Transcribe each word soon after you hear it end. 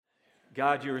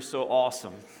God, you are so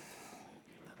awesome,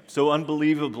 so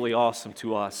unbelievably awesome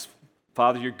to us.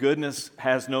 Father, your goodness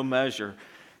has no measure.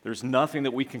 There's nothing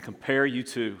that we can compare you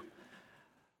to.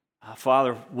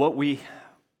 Father, what we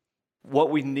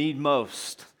need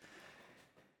most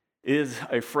is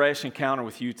a fresh encounter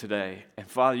with you today. And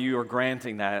Father, you are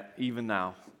granting that even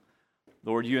now.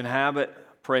 Lord, you inhabit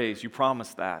praise. You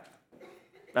promised that.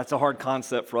 That's a hard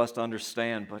concept for us to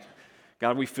understand, but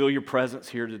God, we feel your presence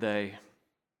here today.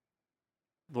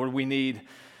 Lord, we need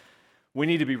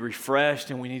to be refreshed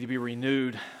and we need to be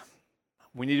renewed.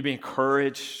 We need to be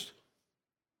encouraged.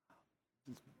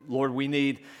 Lord, we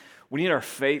need our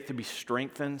faith to be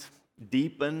strengthened,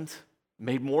 deepened,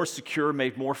 made more secure,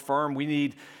 made more firm. We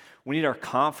need our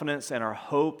confidence and our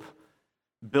hope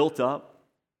built up.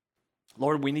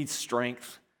 Lord, we need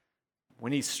strength. We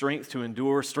need strength to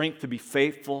endure, strength to be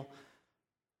faithful,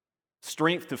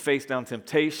 strength to face down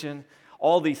temptation,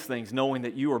 all these things, knowing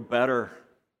that you are better,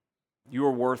 you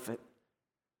are worth it.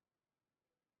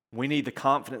 We need the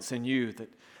confidence in you that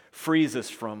frees us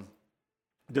from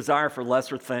desire for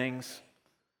lesser things.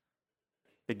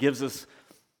 It gives us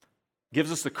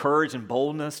the courage and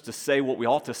boldness to say what we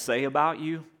ought to say about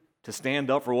you, to stand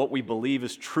up for what we believe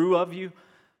is true of you,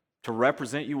 to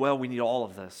represent you well. We need all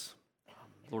of this.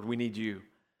 Lord, we need you.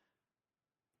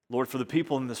 Lord, for the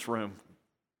people in this room,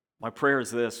 my prayer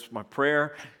is this. My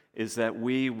prayer is that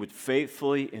we would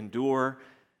faithfully endure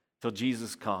till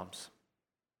Jesus comes.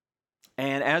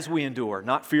 And as we endure,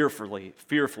 not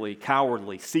fearfully,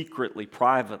 cowardly, secretly,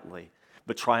 privately,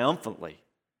 but triumphantly,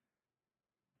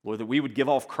 Lord, that we would give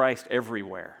off Christ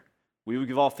everywhere. We would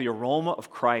give off the aroma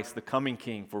of Christ, the coming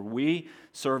King, for we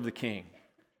serve the King.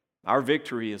 Our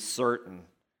victory is certain.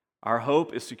 Our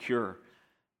hope is secure.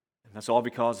 And that's all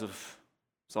because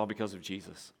of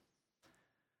Jesus.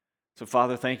 So,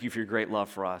 Father, thank you for your great love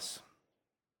for us.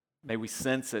 May we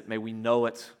sense it. May we know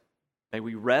it. May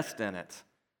we rest in it.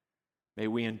 May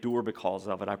we endure because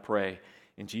of it, I pray.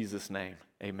 In Jesus' name,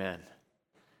 amen.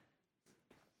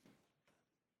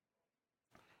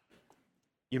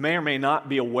 You may or may not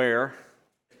be aware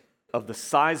of the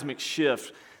seismic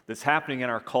shift that's happening in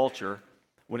our culture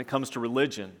when it comes to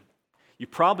religion. You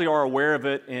probably are aware of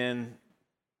it in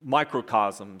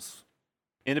microcosms,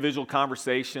 individual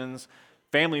conversations,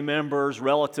 family members,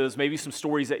 relatives, maybe some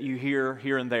stories that you hear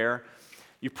here and there.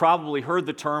 You've probably heard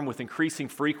the term with increasing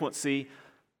frequency,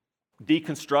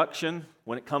 deconstruction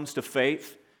when it comes to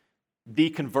faith,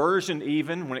 deconversion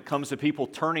even when it comes to people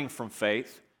turning from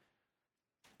faith.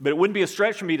 But it wouldn't be a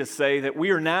stretch for me to say that we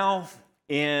are now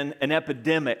in an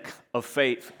epidemic of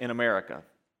faith in America,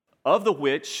 of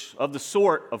the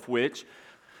sort of which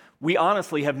we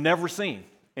honestly have never seen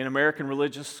in American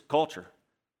religious culture.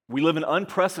 We live in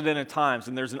unprecedented times,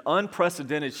 and there's an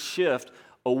unprecedented shift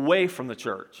away from the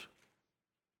church,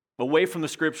 away from the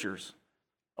scriptures,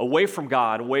 away from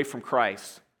God, away from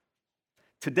Christ.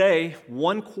 Today,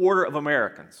 1/4 of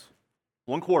Americans,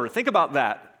 1/4, think about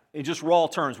that in just raw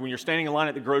terms when you're standing in line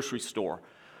at the grocery store,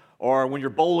 or when you're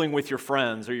bowling with your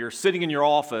friends, or you're sitting in your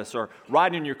office, or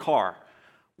riding in your car.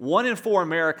 1 in 4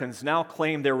 Americans now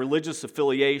claim their religious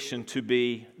affiliation to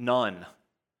be none.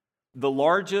 The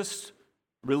largest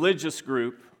religious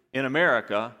group in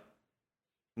America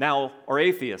now are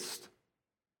atheists.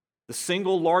 The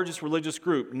single largest religious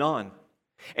group, none.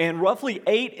 And roughly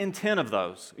 8 in 10 of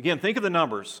those, again, think of the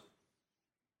numbers.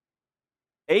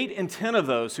 8 in 10 of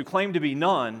those who claim to be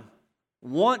none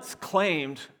once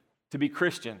claimed to be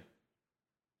Christian.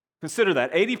 Consider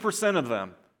that. 80% of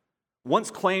them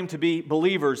once claimed to be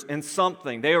believers in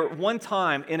something. They were at one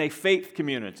time in a faith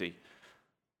community.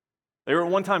 They were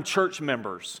at one time church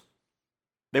members.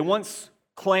 They once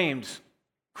claimed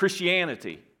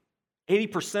Christianity.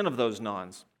 80% of those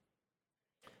nones.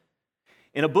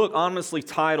 In a book ominously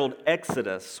titled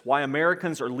Exodus, Why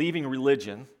Americans Are Leaving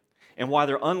Religion and Why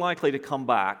They're Unlikely to Come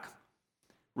Back,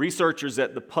 researchers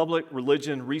at the Public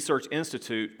Religion Research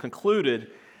Institute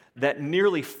concluded that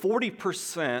nearly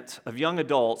 40% of young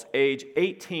adults age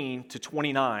 18 to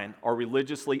 29 are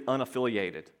religiously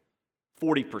unaffiliated.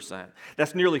 40%.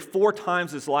 That's nearly 4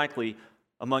 times as likely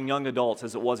among young adults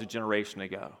as it was a generation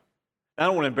ago. I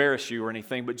don't want to embarrass you or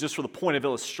anything, but just for the point of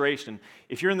illustration,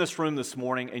 if you're in this room this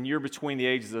morning and you're between the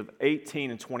ages of 18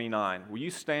 and 29, will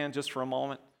you stand just for a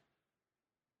moment?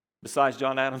 Besides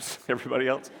John Adams, everybody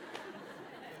else?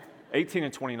 18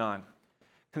 and 29.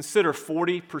 Consider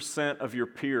 40% of your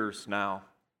peers now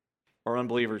are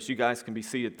unbelievers. You guys can be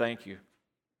seated. Thank you.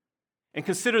 And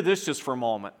consider this just for a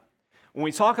moment. When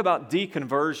we talk about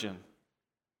deconversion,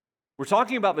 we're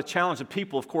talking about the challenge of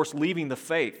people, of course, leaving the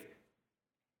faith.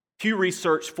 Pew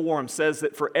Research Forum says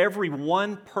that for every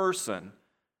one person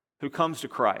who comes to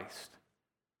Christ,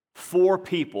 4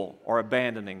 people are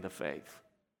abandoning the faith.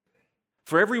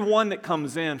 For every one that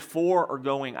comes in, 4 are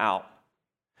going out.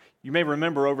 You may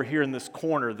remember over here in this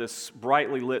corner, this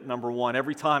brightly lit number 1,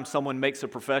 every time someone makes a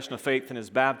profession of faith and is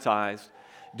baptized,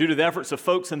 due to the efforts of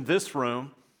folks in this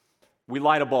room, we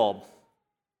light a bulb.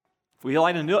 We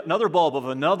light another bulb of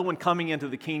another one coming into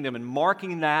the kingdom and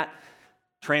marking that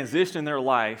transition in their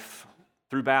life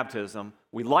through baptism.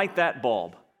 We light that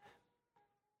bulb.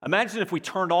 Imagine if we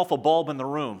turned off a bulb in the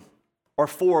room, or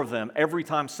 4 of them, every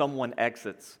time someone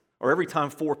exits, or every time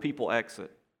 4 people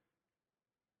exit.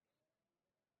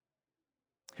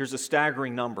 Here's a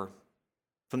staggering number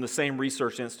from the same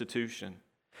research institution.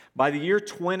 By the year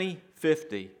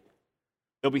 2050,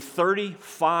 there'll be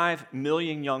 35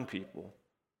 million young people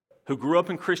who grew up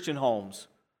in Christian homes,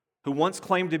 who once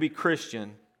claimed to be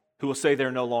Christian, who will say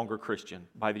they're no longer Christian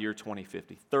by the year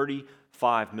 2050.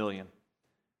 35 million.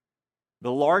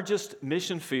 The largest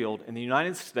mission field in the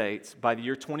United States by the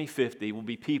year 2050 will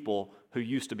be people who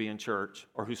used to be in church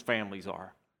or whose families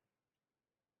are.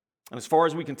 And as far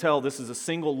as we can tell, this is the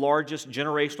single largest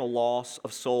generational loss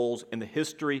of souls in the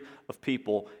history of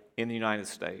people in the United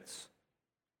States.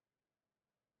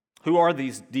 Who are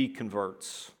these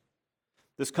deconverts?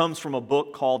 This comes from a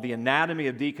book called The Anatomy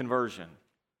of Deconversion: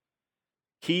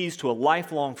 Keys to a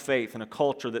Lifelong Faith in a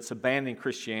Culture That's Abandoning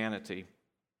Christianity.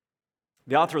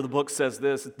 The author of the book says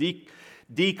this: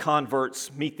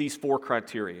 deconverts meet these 4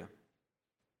 criteria.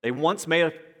 They once made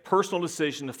a personal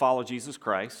decision to follow Jesus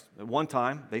Christ. At one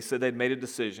time, they said they'd made a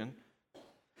decision.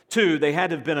 2, they had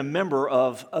to have been a member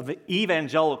of an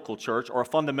evangelical church or a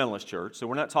fundamentalist church. So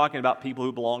we're not talking about people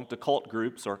who belong to cult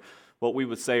groups or what we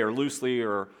would say are loosely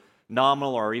or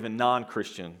nominal or even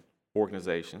non-Christian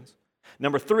organizations.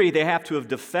 Number 3, they have to have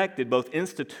defected both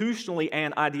institutionally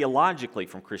and ideologically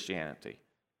from Christianity.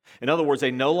 In other words,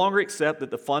 they no longer accept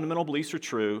that the fundamental beliefs are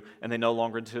true, and they no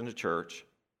longer attend a church.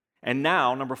 And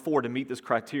now, number 4, to meet this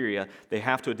criteria, they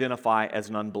have to identify as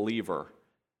an unbeliever,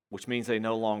 which means they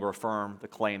no longer affirm the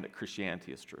claim that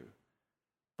Christianity is true.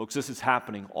 Folks, this is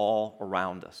happening all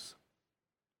around us.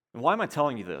 And why am I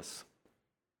telling you this?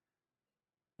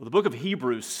 Well, the book of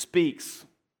Hebrews speaks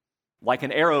like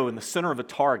an arrow in the center of a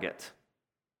target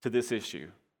to this issue.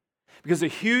 Because the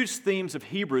huge themes of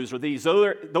Hebrews are these.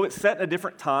 Though it's set in a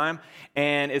different time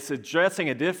and it's addressing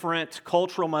a different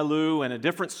cultural milieu and a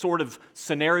different sort of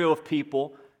scenario of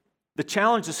people, the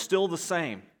challenge is still the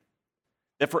same.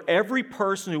 That for every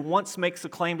person who once makes a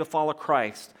claim to follow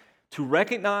Christ, to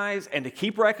recognize and to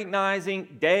keep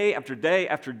recognizing day after day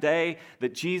after day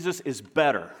that Jesus is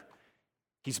better.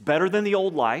 He's better than the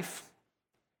old life.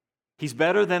 He's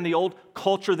better than the old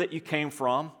culture that you came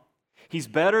from. He's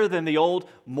better than the old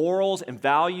morals and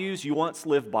values you once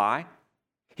lived by.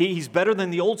 He's better than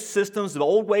the old systems, the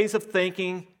old ways of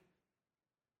thinking.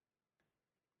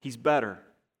 He's better.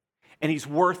 And he's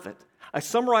worth it. I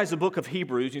summarize the book of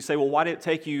Hebrews, and you say, well, why did it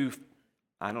take you,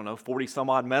 40 some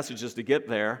odd messages to get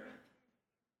there?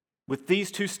 With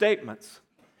these 2 statements.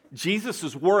 Jesus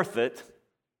is worth it,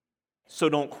 so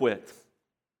don't quit.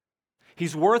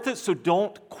 He's worth it, so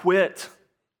don't quit.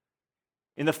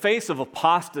 In the face of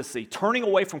apostasy, turning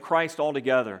away from Christ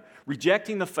altogether,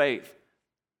 rejecting the faith,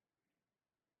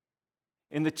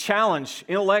 in the challenge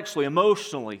intellectually,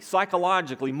 emotionally,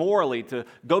 psychologically, morally, to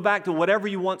go back to whatever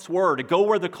you once were, to go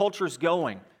where the culture is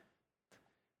going,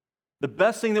 the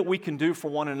best thing that we can do for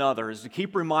one another is to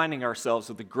keep reminding ourselves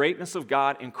of the greatness of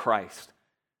God in Christ.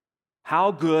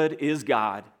 How good is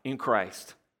God in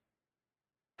Christ?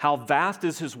 How vast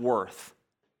is His worth?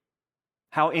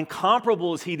 How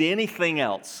incomparable is He to anything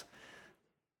else?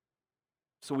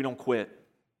 So we don't quit.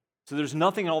 So there's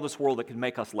nothing in all this world that can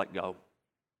make us let go.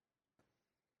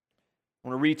 I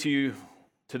want to read to you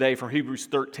today from Hebrews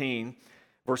 13,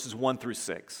 verses 1 through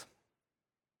 6.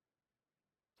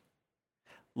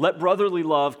 Let brotherly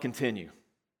love continue.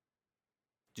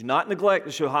 Do not neglect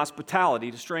to show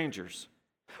hospitality to strangers,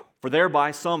 for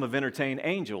thereby some have entertained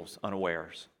angels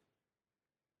unawares.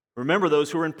 Remember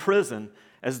those who are in prison,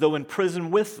 as though in prison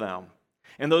with them,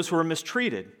 and those who are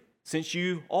mistreated, since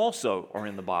you also are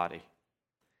in the body.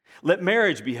 Let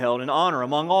marriage be held in honor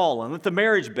among all, and let the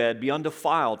marriage bed be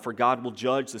undefiled, for God will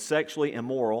judge the sexually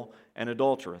immoral and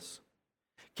adulterous.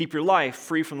 Keep your life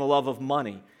free from the love of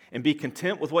money, and be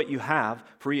content with what you have,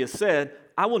 for He has said,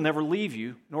 I will never leave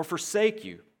you nor forsake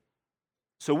you.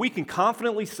 So we can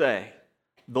confidently say,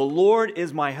 the Lord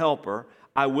is my helper,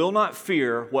 I will not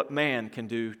fear what man can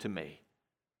do to me.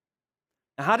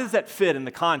 Now, how does that fit in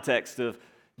the context of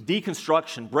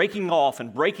deconstruction, breaking off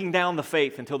and breaking down the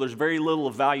faith until there's very little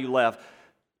of value left,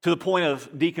 to the point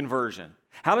of deconversion?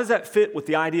 How does that fit with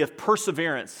the idea of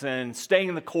perseverance and staying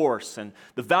in the course and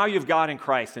the value of God in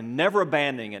Christ and never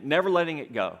abandoning it, never letting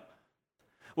it go?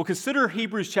 Well, consider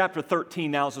Hebrews chapter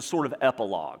 13 now as a sort of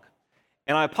epilogue.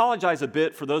 And I apologize a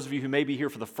bit for those of you who may be here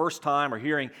for the first time or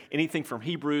hearing anything from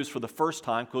Hebrews for the first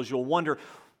time, because you'll wonder,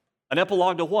 an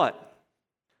epilogue to what?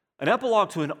 An epilogue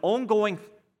to an ongoing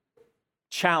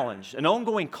challenge, an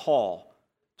ongoing call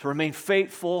to remain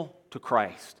faithful to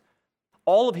Christ.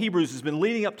 All of Hebrews has been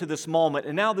leading up to this moment,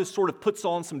 and now this sort of puts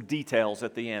on some details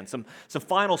at the end, some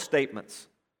final statements.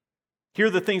 Here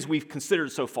are the things we've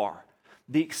considered so far.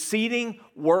 The exceeding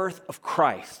worth of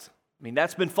Christ. I mean,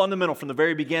 that's been fundamental from the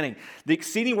very beginning. The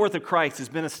exceeding worth of Christ has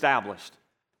been established.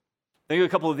 Think of a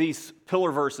couple of these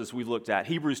pillar verses we've looked at.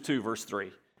 Hebrews 2, verse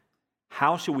 3.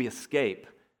 How shall we escape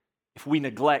if we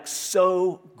neglect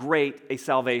so great a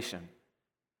salvation?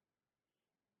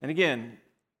 And again,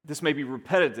 this may be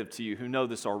repetitive to you who know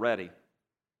this already,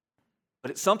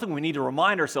 but it's something we need to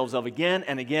remind ourselves of again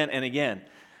and again and again.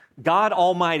 God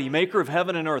Almighty, maker of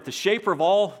heaven and earth, the shaper of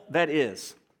all that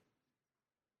is,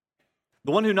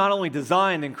 the one who not only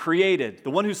designed and created,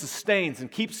 the one who sustains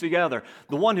and keeps together,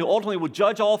 the one who ultimately will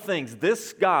judge all things,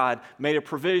 this God made a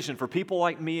provision for people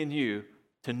like me and you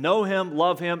to know Him,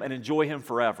 love Him, and enjoy Him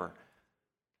forever.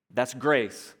 That's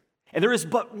grace. And there is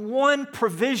but one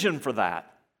provision for that.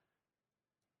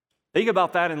 Think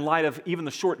about that in light of even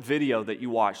the short video that you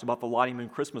watched about the Lottie Moon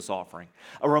Christmas offering.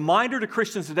 A reminder to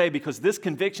Christians today, because this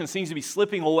conviction seems to be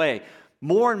slipping away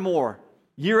more and more,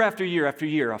 year after year after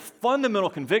year, a fundamental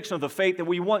conviction of the faith that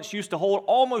we once used to hold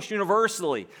almost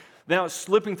universally. Now it's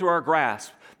slipping through our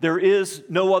grasp. There is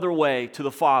no other way to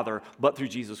the Father but through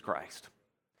Jesus Christ.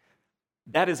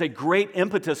 That is a great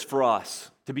impetus for us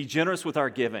to be generous with our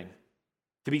giving,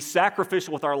 to be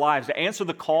sacrificial with our lives, to answer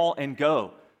the call and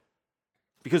go.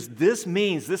 Because this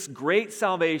means this great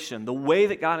salvation, the way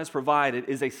that God has provided,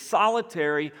 is a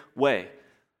solitary way,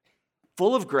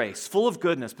 full of grace, full of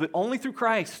goodness, but only through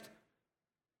Christ.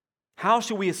 How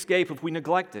shall we escape if we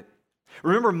neglect it?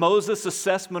 Remember Moses'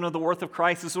 assessment of the worth of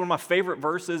Christ? This is one of my favorite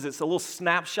verses. It's a little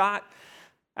snapshot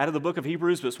out of the book of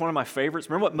Hebrews, but it's one of my favorites.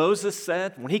 Remember what Moses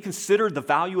said when he considered the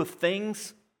value of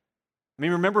things? I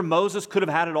mean, remember Moses could have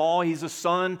had it all. He's the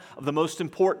son of the most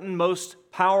important, most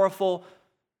powerful,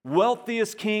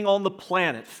 wealthiest king on the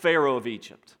planet, Pharaoh of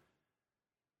Egypt,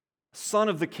 son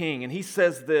of the king. And he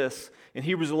says this in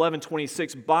Hebrews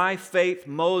 11:26, by faith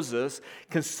Moses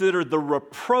considered the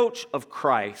reproach of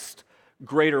Christ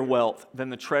greater wealth than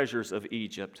the treasures of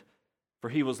Egypt, for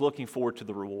he was looking forward to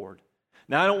the reward.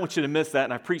 Now, I don't want you to miss that,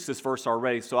 and I preached this verse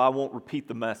already, so I won't repeat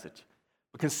the message.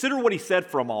 But consider what he said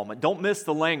for a moment. Don't miss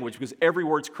the language, because every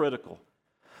word's critical.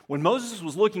 When Moses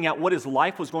was looking at what his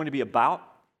life was going to be about,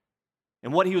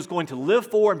 and what he was going to live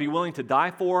for and be willing to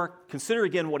die for, consider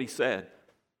again what he said.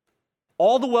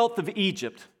 All the wealth of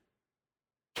Egypt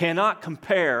cannot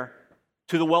compare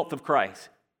to the wealth of Christ.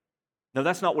 No,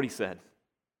 that's not what he said.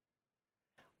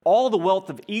 All the wealth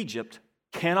of Egypt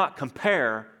cannot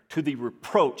compare to the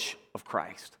reproach of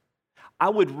Christ. I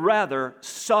would rather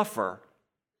suffer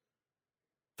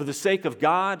for the sake of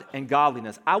God and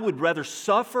godliness. I would rather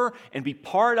suffer and be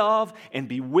part of and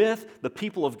be with the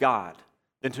people of God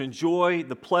than to enjoy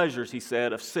the pleasures, he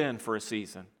said, of sin for a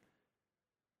season.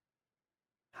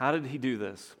 How did he do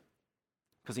this?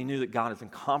 Because he knew that God is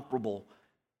incomparable.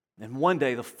 And one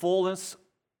day the fullness,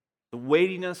 the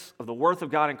weightiness of the worth of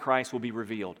God in Christ will be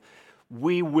revealed.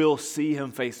 We will see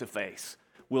him face to face.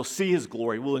 We'll see his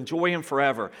glory. We'll enjoy him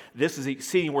forever. This is the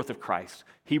exceeding worth of Christ.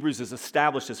 Hebrews has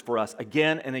established this for us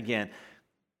again and again.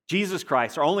 Jesus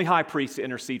Christ, our only high priest to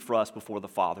intercede for us before the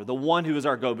Father, the one who is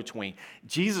our go-between.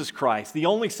 Jesus Christ, the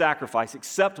only sacrifice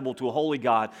acceptable to a holy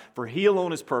God, for he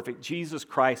alone is perfect. Jesus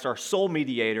Christ, our sole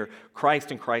mediator,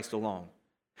 Christ and Christ alone.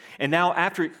 And now,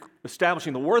 after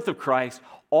establishing the worth of Christ,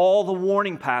 all the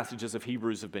warning passages of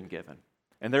Hebrews have been given.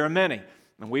 And there are many,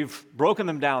 and we've broken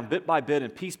them down bit by bit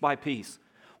and piece by piece.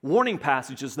 Warning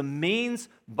passages, the means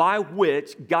by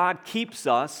which God keeps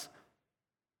us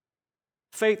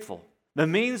faithful. The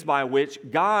means by which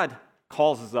God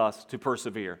causes us to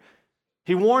persevere.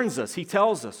 He warns us. He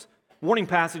tells us. Warning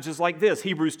passages like this,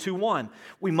 Hebrews 2:1.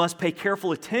 We must pay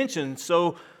careful attention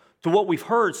to what we've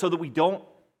heard so that we don't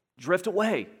drift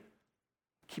away.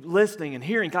 Keep listening and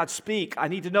hearing God speak. I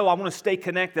need to know. I want to stay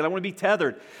connected. I want to be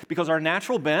tethered, because our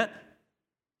natural bent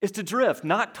is to drift,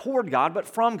 not toward God, but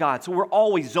from God. So we're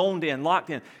always zoned in, locked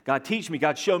in. God, teach me.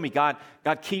 God, show me. God,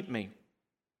 keep me.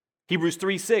 Hebrews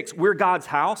 3:6, we're God's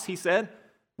house, he said.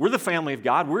 We're the family of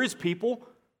God. We're his people.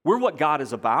 We're what God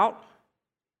is about.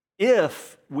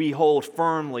 If we hold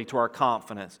firmly to our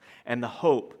confidence and the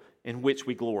hope in which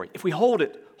we glory. If we hold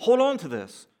on to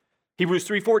this. Hebrews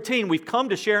 3:14, we've come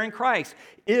to share in Christ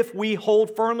if we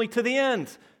hold firmly to the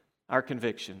end our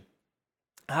conviction.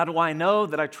 How do I know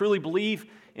that I truly believe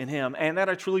in Him and that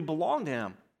I truly belong to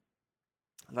Him?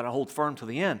 That I hold firm to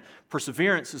the end.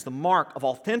 Perseverance is the mark of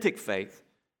authentic faith.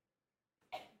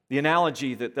 The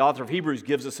analogy that the author of Hebrews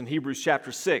gives us in Hebrews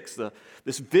chapter 6,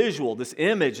 this visual, this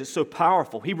image is so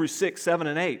powerful. Hebrews 6, 7,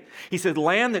 and 8. He said,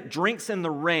 land that drinks in the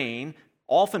rain,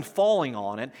 often falling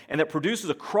on it, and that produces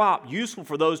a crop useful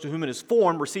for those to whom it is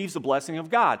formed, receives the blessing of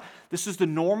God. This is the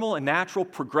normal and natural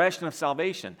progression of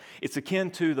salvation. It's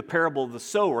akin to the parable of the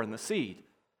sower and the seed.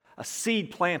 A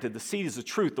seed planted, the seed is the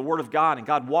truth, the Word of God, and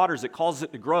God waters it, causes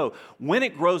it to grow. When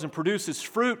it grows and produces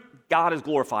fruit, God is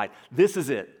glorified. This is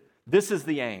it. This is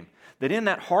the aim. That in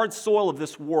that hard soil of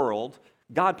this world,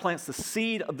 God plants the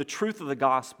seed of the truth of the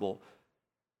gospel,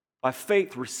 by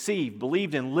faith received,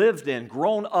 believed in, lived in,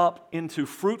 grown up into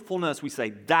fruitfulness. We say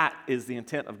that is the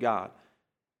intent of God.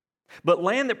 But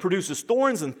land that produces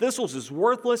thorns and thistles is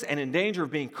worthless and in danger of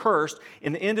being cursed.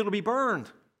 In the end, it'll be burned.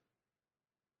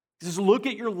 He says, look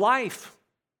at your life.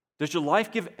 Does your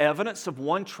life give evidence of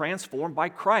one transformed by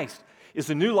Christ? Is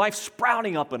the new life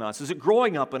sprouting up in us? Is it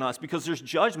growing up in us? Because there's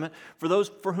judgment for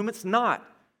those for whom it's not.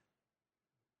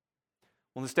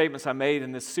 One of the statements I made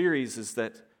in this series is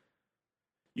that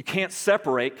you can't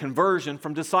separate conversion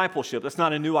from discipleship. That's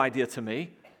not a new idea to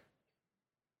me.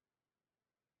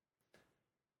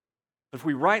 But if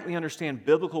we rightly understand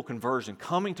biblical conversion,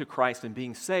 coming to Christ and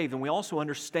being saved, then we also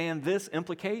understand this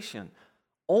implication.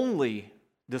 Only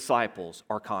disciples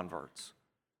are converts.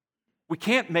 We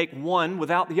can't make one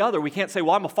without the other. We can't say,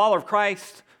 well, I'm a follower of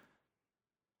Christ,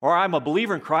 or I'm a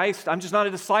believer in Christ. I'm just not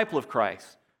a disciple of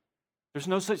Christ. There's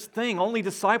no such thing. Only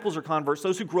disciples are converts,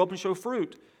 those who grow up and show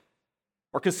fruit.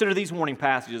 Or consider these warning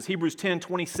passages. Hebrews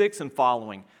 10:26 and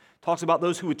following talks about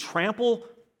those who would trample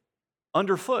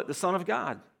underfoot the Son of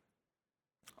God.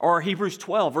 Or Hebrews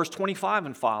 12, verse 25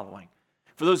 and following.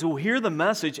 For those who will hear the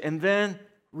message and then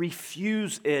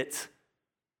refuse it.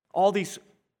 All these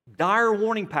dire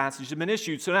warning passages have been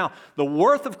issued. So now, the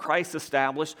worth of Christ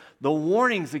established, the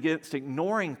warnings against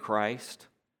ignoring Christ.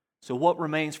 So what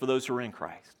remains for those who are in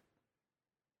Christ?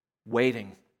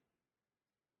 Waiting.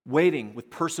 Waiting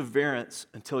with perseverance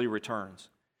until He returns.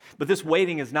 But this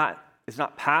waiting is not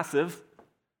passive.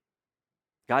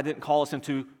 God didn't call us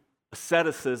into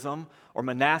asceticism or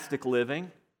monastic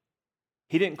living.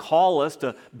 He didn't call us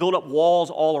to build up walls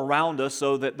all around us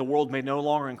so that the world may no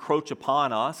longer encroach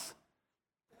upon us.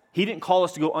 He didn't call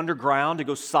us to go underground, to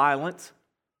go silent,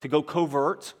 to go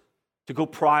covert, to go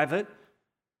private.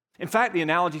 In fact, the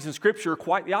analogies in Scripture are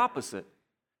quite the opposite.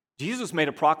 Jesus made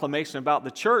a proclamation about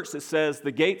the church that says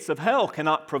the gates of hell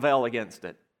cannot prevail against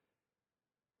it.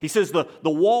 He says the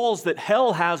walls that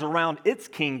hell has around its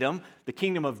kingdom, the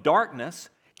kingdom of darkness,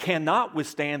 cannot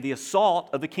withstand the assault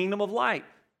of the kingdom of light,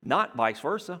 not vice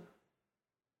versa.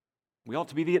 We ought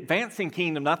to be the advancing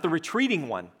kingdom, not the retreating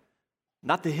one,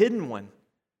 not the hidden one.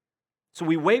 So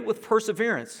we wait with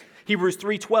perseverance. Hebrews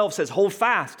 3:12 says, hold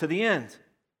fast to the end.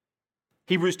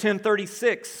 Hebrews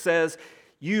 10:36 says,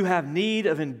 you have need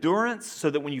of endurance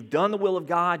so that when you've done the will of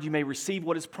God, you may receive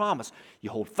what is promised. You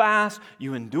hold fast,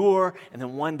 you endure, and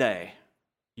then one day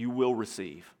you will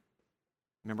receive.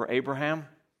 Remember Abraham?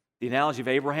 The analogy of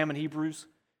Abraham in Hebrews?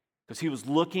 Because he was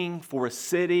looking for a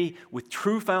city with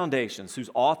true foundations whose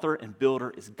author and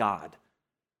builder is God.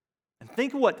 And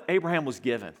think of what Abraham was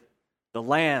given. The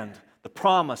land, the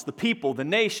promise, the people, the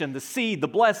nation, the seed, the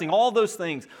blessing, all those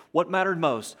things. What mattered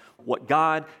most? What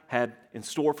God had in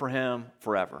store for him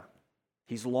forever.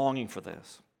 He's longing for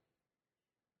this.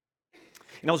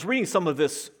 And I was reading some of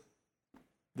this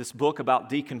book about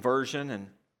deconversion, and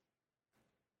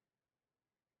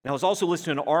I was also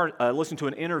listening to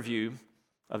an interview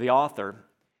of the author.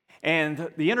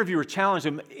 And the interviewer challenged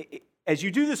him, as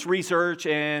you do this research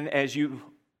and as you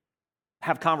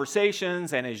have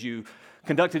conversations and as you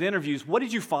conducted interviews, what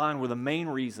did you find were the main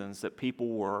reasons that people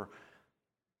were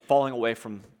falling away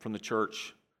from the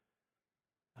church,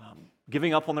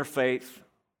 giving up on their faith,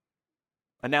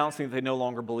 announcing that they no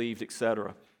longer believed,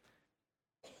 etc.?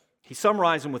 He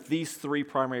summarized them with these three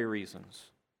primary reasons.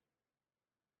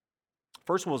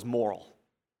 First one was moral.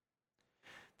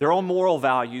 Their own moral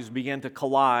values began to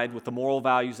collide with the moral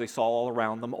values they saw all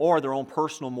around them, or their own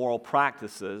personal moral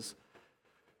practices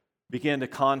began to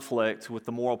conflict with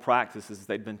the moral practices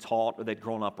they'd been taught or they'd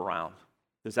grown up around.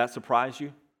 Does that surprise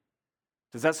you?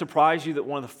 Does that surprise you that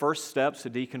one of the first steps to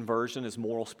deconversion is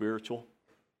moral spiritual?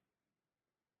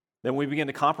 Then we begin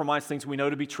to compromise things we know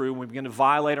to be true, when we begin to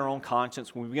violate our own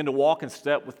conscience, when we begin to walk in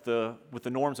step with the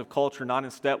norms of culture, not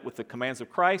in step with the commands of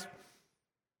Christ,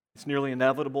 it's nearly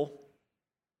inevitable.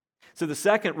 So the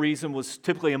second reason was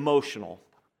typically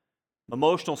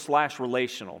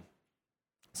emotional/relational.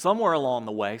 Somewhere along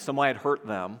the way, somebody had hurt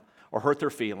them or hurt their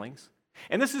feelings.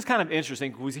 And this is kind of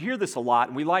interesting because we hear this a lot,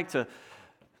 and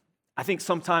I think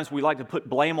sometimes we like to put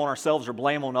blame on ourselves or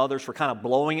blame on others for kind of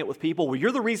blowing it with people. Well,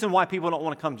 you're the reason why people don't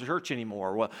want to come to church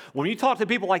anymore. Well, when you talk to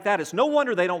people like that, it's no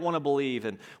wonder they don't want to believe.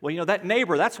 And, well, that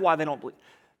neighbor, that's why they don't believe.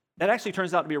 That actually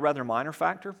turns out to be a rather minor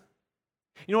factor.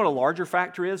 You know what a larger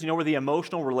factor is? You know where the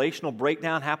emotional, relational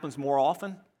breakdown happens more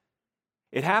often?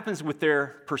 It happens with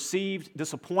their perceived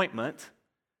disappointment,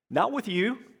 not with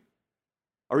you,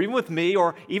 or even with me,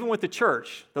 or even with the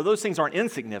church. Though those things aren't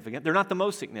insignificant, they're not the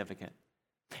most significant.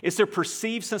 It's their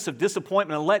perceived sense of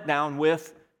disappointment and letdown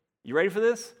with, you ready for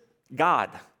this? God.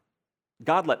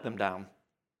 God let them down.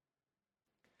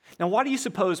 Now, why do you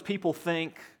suppose people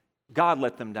think God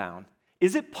let them down?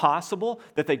 Is it possible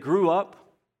that they grew up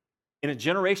in a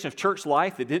generation of church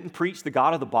life that didn't preach the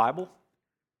God of the Bible?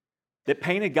 That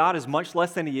painted God as much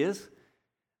less than He is?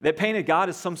 That painted God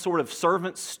as some sort of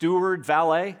servant, steward,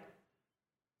 valet?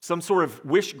 Some sort of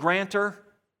wish granter?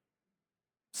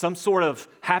 Some sort of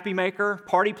happy maker,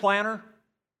 party planner,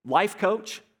 life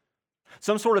coach?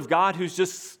 Some sort of God who's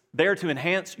just there to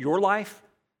enhance your life?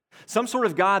 Some sort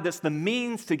of God that's the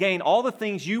means to gain all the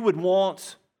things you would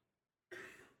want,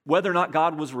 whether or not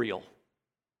God was real.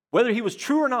 Whether He was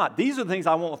true or not, these are the things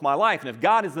I want with my life. And if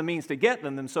God is the means to get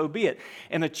them, then so be it.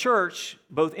 And the church,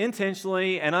 both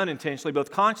intentionally and unintentionally,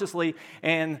 both consciously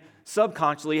and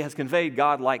subconsciously, has conveyed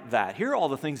God like that. Here are all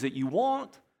the things that you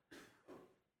want.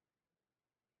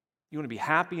 You want to be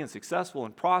happy and successful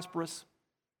and prosperous.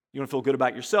 You want to feel good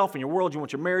about yourself and your world. You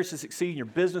want your marriage to succeed and your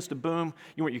business to boom.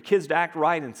 You want your kids to act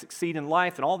right and succeed in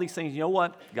life and all these things. You know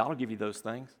what? God will give you those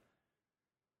things.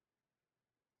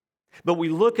 But we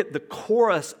look at the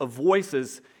chorus of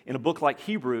voices in a book like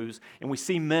Hebrews, and we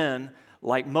see men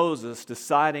like Moses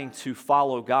deciding to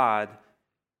follow God,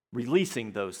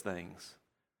 releasing those things.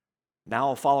 Now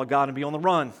I'll follow God and be on the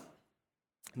run.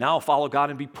 Now I'll follow God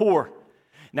and be poor.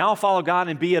 Now I'll follow God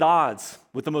and be at odds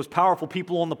with the most powerful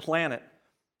people on the planet.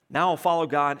 Now I'll follow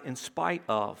God in spite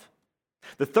of.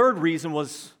 The third reason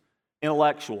was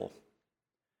intellectual.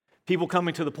 People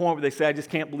coming to the point where they say, I just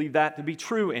can't believe that to be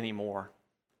true anymore.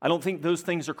 I don't think those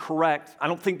things are correct. I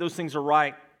don't think those things are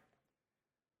right.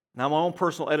 Now, my own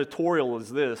personal editorial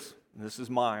is this, and this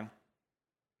is mine.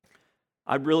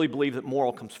 I really believe that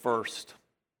moral comes first.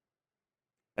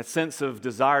 A sense of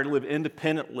desire to live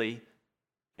independently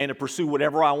and to pursue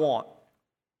whatever I want,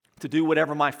 to do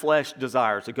whatever my flesh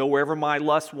desires, to go wherever my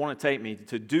lusts want to take me,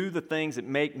 to do the things that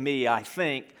make me, I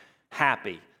think,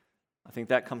 happy. I think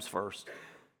that comes first.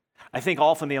 I think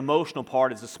often the emotional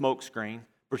part is a smokescreen,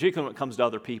 particularly when it comes to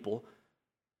other people.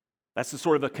 That's the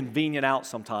sort of a convenient out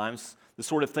sometimes, the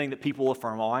sort of thing that people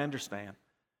affirm, oh, I understand.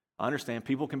 I understand.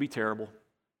 People can be terrible.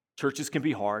 Churches can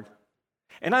be hard.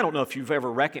 And I don't know if you've ever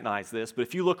recognized this, but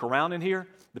if you look around in here,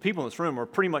 the people in this room are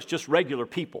pretty much just regular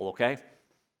people, okay?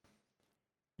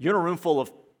 You're in a room full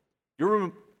of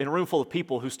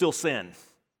people who still sin.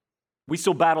 We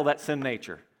still battle that sin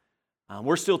nature.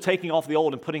 We're still taking off the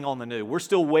old and putting on the new. We're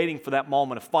still waiting for that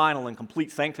moment of final and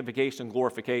complete sanctification and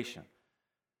glorification.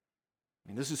 I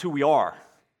mean, this is who we are.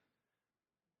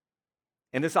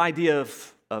 And this idea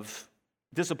of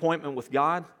disappointment with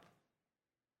God,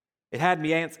 it had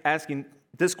me asking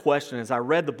this question as I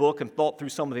read the book and thought through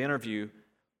some of the interview.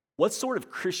 What sort of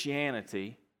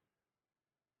Christianity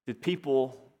did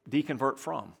people deconvert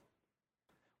from?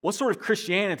 What sort of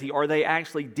Christianity are they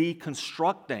actually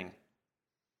deconstructing?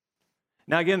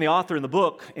 Now, again, the author in the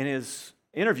book, in his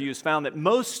interviews, found that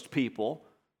most people,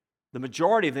 the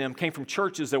majority of them, came from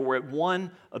churches that were at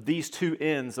one of these two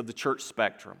ends of the church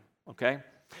spectrum, okay?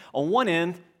 On one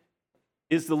end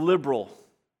is the liberal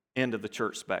end of the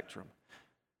church spectrum.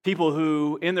 People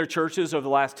who, in their churches over the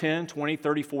last 10, 20,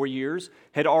 34 years,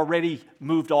 had already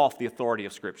moved off the authority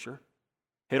of Scripture,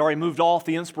 had already moved off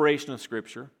the inspiration of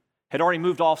Scripture, had already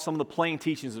moved off some of the plain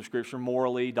teachings of Scripture,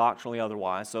 morally, doctrinally,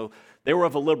 otherwise. So they were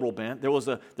of a liberal bent. There's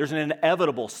an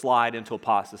inevitable slide into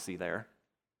apostasy there.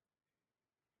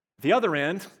 The other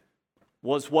end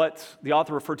was what the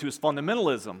author referred to as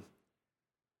fundamentalism.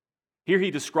 Here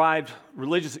he described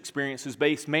religious experiences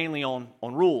based mainly on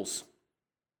rules,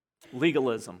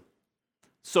 legalism,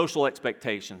 social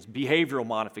expectations, behavioral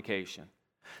modification.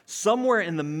 Somewhere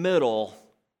in the middle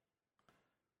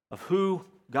of who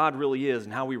God really is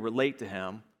and how we relate to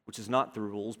Him, which is not through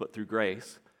rules but through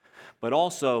grace, but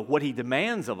also what He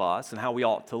demands of us and how we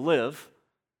ought to live,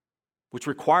 which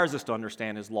requires us to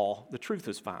understand His law, the truth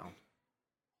is found.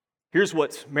 Here's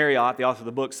what Marriott, the author of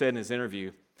the book, said in his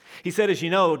interview. He said, as you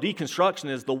know, deconstruction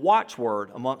is the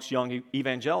watchword amongst young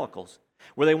evangelicals,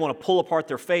 where they want to pull apart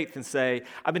their faith and say,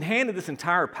 I've been handed this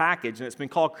entire package and it's been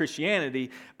called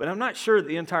Christianity, but I'm not sure that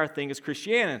the entire thing is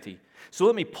Christianity. So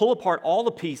let me pull apart all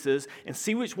the pieces and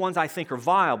see which ones I think are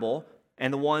viable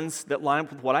and the ones that line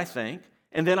up with what I think,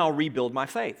 and then I'll rebuild my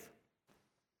faith.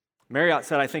 Marriott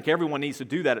said, I think everyone needs to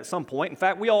do that at some point. In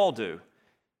fact, we all do.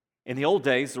 In the old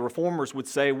days, the reformers would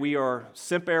say we are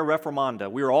semper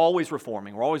reformanda. We are always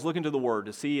reforming. We're always looking to the Word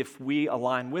to see if we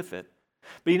align with it.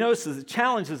 But you notice the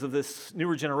challenges of this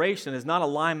newer generation is not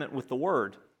alignment with the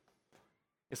Word.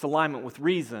 It's alignment with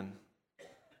reason,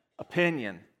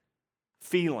 opinion,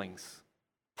 feelings,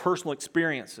 personal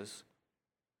experiences.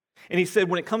 And he said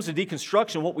when it comes to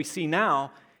deconstruction, what we see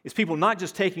now is people not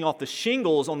just taking off the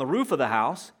shingles on the roof of the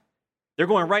house, they're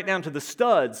going right down to the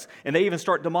studs, and they even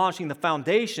start demolishing the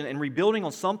foundation and rebuilding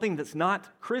on something that's not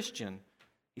Christian.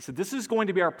 He said, this is going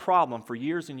to be our problem for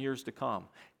years and years to come.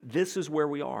 This is where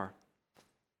we are.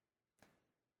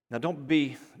 Now, don't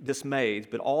be dismayed,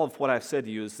 but all of what I've said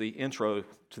to you is the intro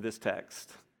to this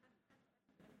text.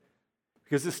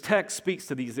 Because this text speaks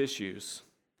to these issues.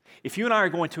 If you and I are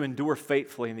going to endure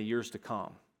faithfully in the years to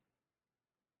come,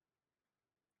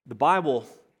 the Bible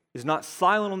is not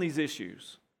silent on these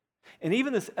issues. And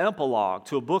even this epilogue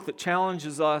to a book that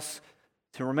challenges us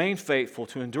to remain faithful,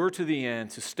 to endure to the end,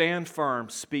 to stand firm,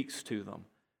 speaks to them.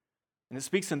 And it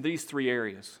speaks in these three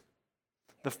areas.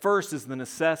 The first is the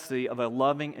necessity of a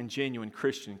loving and genuine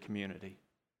Christian community.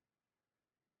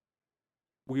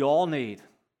 We all need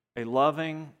a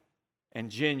loving and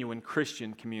genuine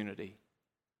Christian community.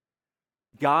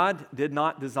 God did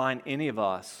not design any of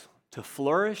us to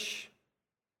flourish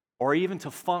or even to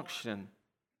function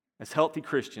as healthy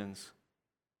Christians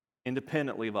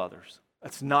independently of others.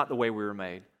 That's not the way we were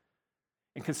made.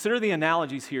 And consider the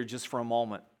analogies here just for a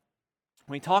moment.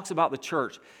 When he talks about the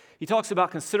church, he talks about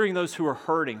considering those who are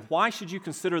hurting. Why should you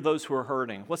consider those who are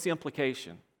hurting? What's the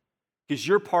implication? Because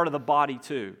you're part of the body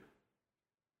too.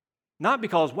 Not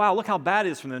because, wow, look how bad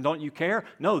it is for them, don't you care?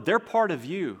 No, they're part of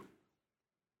you.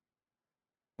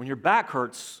 When your back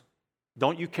hurts,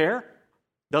 don't you care?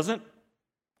 Doesn't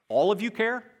all of you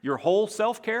care? Your whole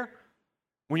self care?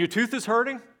 When your tooth is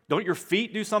hurting, don't your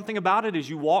feet do something about it as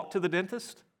you walk to the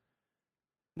dentist?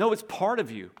 No, it's part of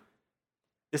you.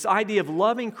 This idea of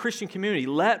loving Christian community,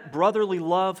 let brotherly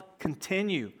love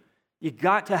continue. You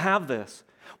got to have this.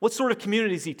 What sort of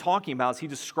community is he talking about? Is he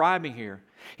describing here?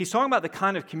 He's talking about the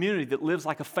kind of community that lives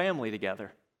like a family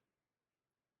together.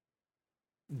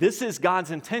 This is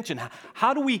God's intention.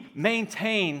 How do we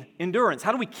maintain endurance?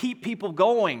 How do we keep people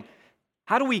going?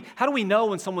 How do we know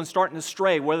when someone's starting to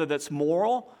stray, whether that's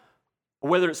moral, or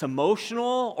whether it's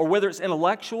emotional, or whether it's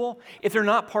intellectual, if they're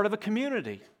not part of a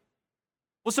community?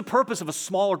 What's the purpose of a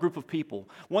smaller group of people?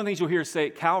 One of the things you'll hear us say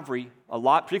at Calvary a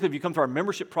lot, particularly if you come to our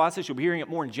membership process, you'll be hearing it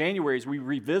more in January as we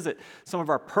revisit some of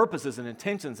our purposes and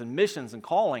intentions and missions and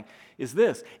calling, is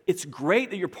this. It's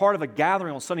great that you're part of a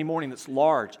gathering on Sunday morning that's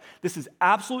large. This is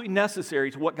absolutely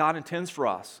necessary to what God intends for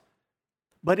us.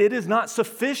 But it is not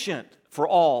sufficient for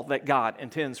all that God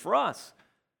intends for us.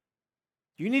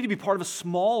 You need to be part of a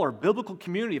smaller biblical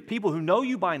community of people who know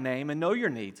you by name and know your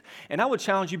needs. And I would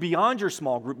challenge you beyond your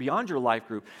small group, beyond your life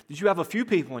group, that you have a few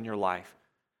people in your life.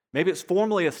 Maybe it's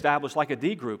formally established like a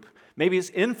D group. Maybe it's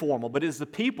informal, but it's the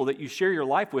people that you share your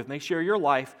life with, and they share your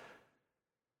life.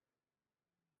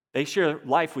 They share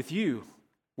life with you,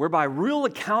 whereby real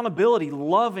accountability,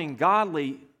 loving,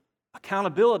 godly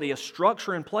accountability, a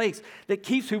structure in place that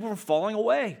keeps people from falling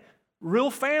away. Real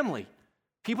family.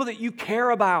 People that you care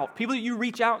about, people that you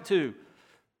reach out to,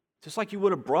 just like you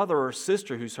would a brother or a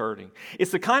sister who's hurting.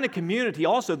 It's the kind of community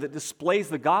also that displays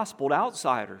the gospel to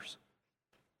outsiders.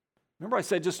 Remember I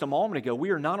said just a moment ago,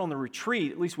 we are not on the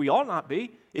retreat, at least we ought not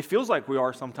be. It feels like we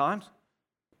are sometimes.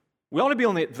 We ought to be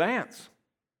on the advance.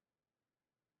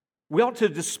 We ought to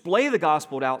display the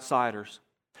gospel to outsiders.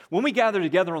 When we gather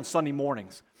together on Sunday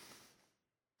mornings,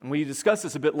 and we discussed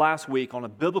this a bit last week on a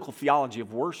biblical theology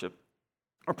of worship,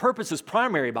 our purpose is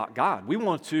primary about God. We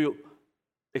want to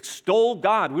extol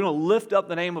God. We want to lift up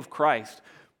the name of Christ.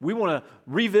 We want to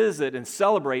revisit and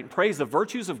celebrate and praise the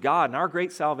virtues of God and our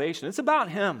great salvation. It's about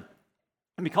Him.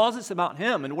 And because it's about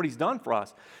Him and what He's done for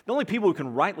us, the only people who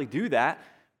can rightly do that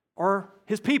are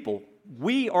His people.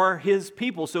 We are His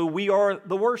people, so we are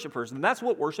the worshipers. And that's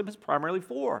what worship is primarily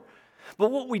for. But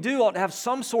what we do ought to have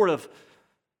some sort of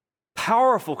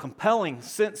powerful, compelling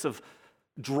sense of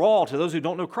draw to those who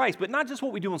don't know Christ, but not just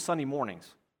what we do on Sunday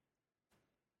mornings.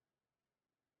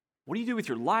 What do you do with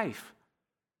your life?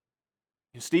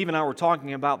 Steve and I were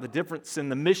talking about the difference in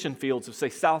the mission fields of, say,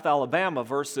 South Alabama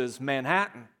versus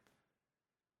Manhattan.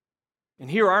 And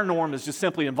here our norm is just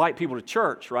simply invite people to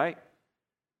church, right?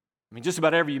 I mean, just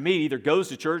about everybody you meet either goes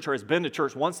to church or has been to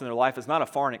church once in their life. It's not a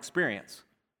foreign experience.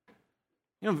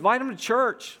 Invite them to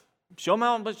church. Show them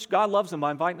how much God loves them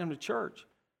by inviting them to church.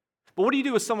 But what do you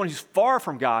do with someone who's far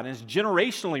from God and is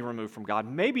generationally removed from God?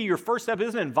 Maybe your first step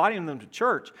isn't inviting them to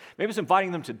church. Maybe it's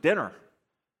inviting them to dinner,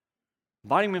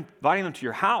 inviting them to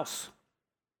your house,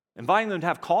 inviting them to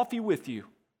have coffee with you,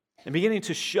 and beginning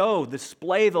to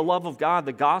display the love of God,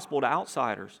 the gospel to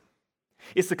outsiders.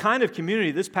 It's the kind of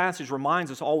community this passage reminds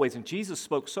us always, and Jesus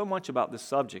spoke so much about this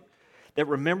subject, that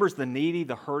remembers the needy,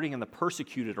 the hurting, and the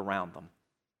persecuted around them.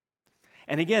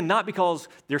 And again, not because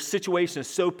their situation is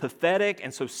so pathetic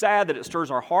and so sad that it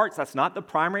stirs our hearts. That's not the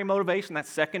primary motivation.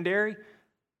 That's secondary.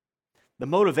 The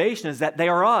motivation is that they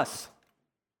are us.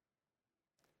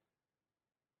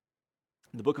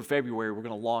 In the book of February, we're going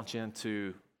to launch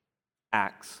into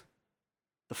Acts,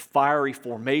 the fiery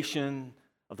formation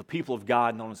of the people of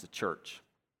God known as the church.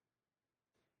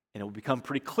 And it will become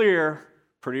pretty clear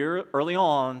pretty early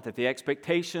on that the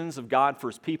expectations of God for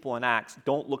his people in Acts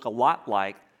don't look a lot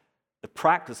like the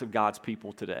practice of God's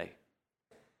people today.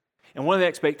 And one of the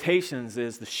expectations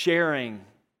is the sharing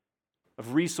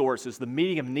of resources, the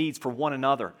meeting of needs for one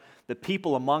another. The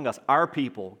people among us, our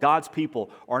people, God's people,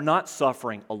 are not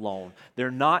suffering alone. They're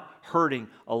not hurting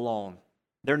alone.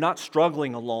 They're not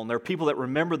struggling alone. They're people that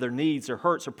remember their needs, their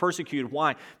hurts, are persecuted.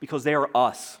 Why? Because they are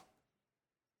us.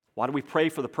 Why do we pray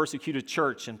for the persecuted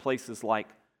church in places like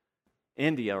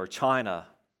India or China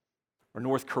or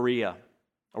North Korea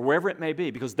or wherever it may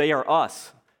be? Because they are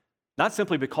us. Not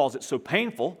simply because it's so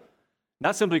painful,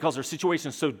 not simply because their situation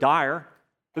is so dire,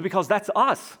 but because that's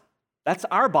us. That's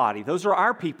our body. Those are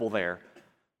our people there.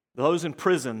 Those in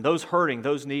prison, those hurting,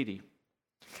 those needy.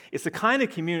 It's the kind of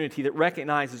community that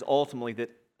recognizes ultimately that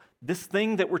this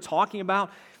thing that we're talking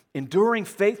about, enduring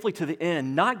faithfully to the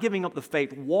end, not giving up the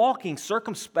faith, walking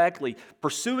circumspectly,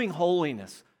 pursuing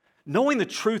holiness, knowing the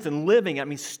truth and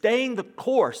living, staying the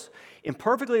course,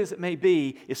 imperfectly as it may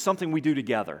be, is something we do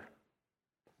together.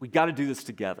 We've got to do this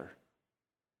together.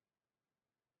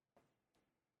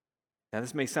 Now,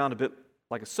 this may sound a bit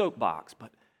like a soapbox,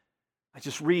 but I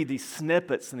just read these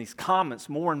snippets and these comments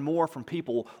more and more from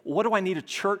people. What do I need a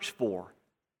church for?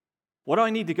 What do I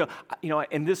need to go?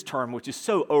 In this term, which is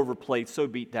so overplayed, so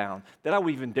beat down, that I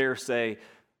would even dare say,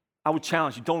 I would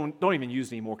challenge you, don't even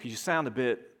use it anymore because you sound a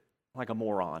bit like a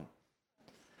moron.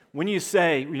 When you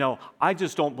say, I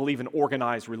just don't believe in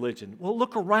organized religion. Well,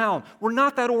 look around. We're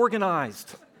not that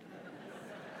organized.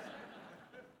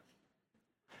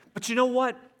 But you know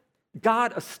what?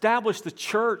 God established the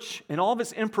church in all of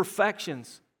its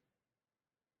imperfections.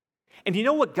 And you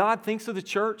know what God thinks of the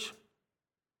church?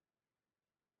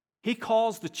 He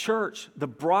calls the church the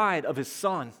bride of his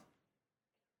Son.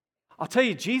 I'll tell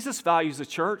you, Jesus values the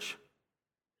church.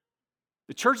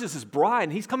 The church is his bride,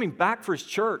 and he's coming back for his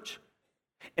church.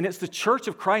 And it's the church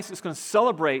of Christ that's going to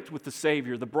celebrate with the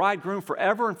Savior, the bridegroom,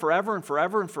 forever and forever and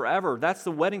forever and forever. That's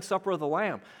the wedding supper of the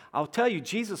Lamb. I'll tell you,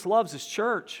 Jesus loves his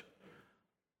church.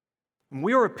 And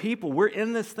we are a people, we're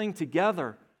in this thing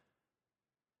together.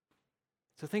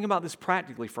 So think about this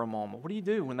practically for a moment. What do you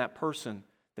do when that person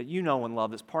that you know and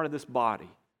love that's part of this body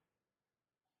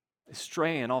is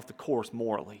straying off the course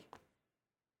morally?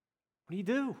 What do you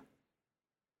do?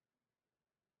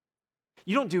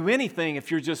 You don't do anything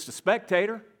if you're just a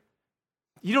spectator.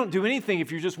 You don't do anything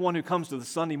if you're just one who comes to the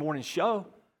Sunday morning show.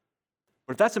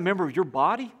 But if that's a member of your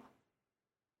body,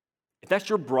 if that's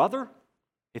your brother,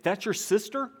 if that's your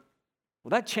sister, well,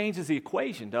 that changes the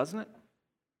equation, doesn't it?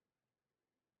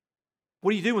 What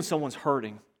do you do when someone's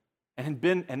hurting and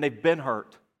they've been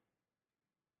hurt?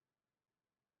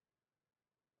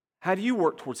 How do you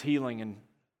work towards healing and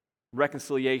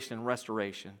reconciliation and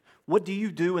restoration? What do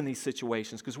you do in these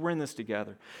situations? Because we're in this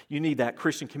together. You need that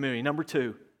Christian community. Number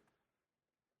 2,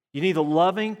 you need the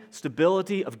loving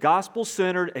stability of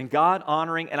gospel-centered and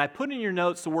God-honoring. And I put in your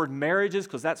notes the word marriages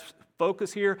because that's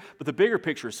focus here, but the bigger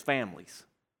picture is families.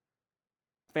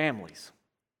 Families.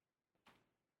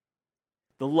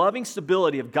 The loving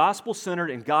stability of gospel-centered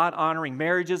and God-honoring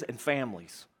marriages and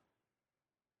families.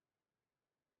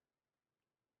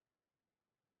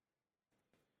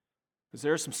 Because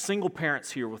there are some single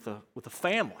parents here with a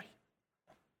family.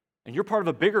 And you're part of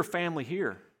a bigger family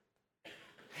here.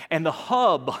 And the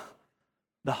hub,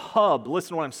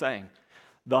 listen to what I'm saying,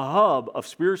 the hub of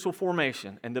spiritual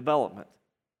formation and development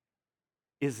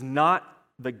is not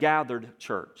the gathered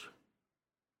church.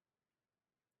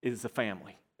 It is the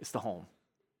family. It's the home.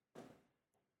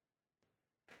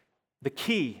 The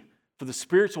key for the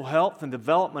spiritual health and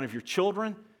development of your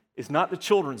children is not the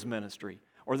children's ministry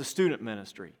or the student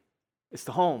ministry. It's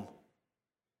the home.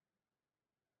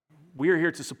 We are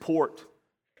here to support.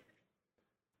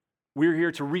 We're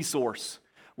here to resource.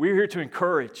 We're here to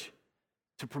encourage,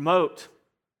 to promote,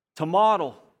 to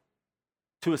model,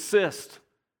 to assist,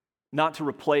 not to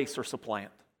replace or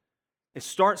supplant. It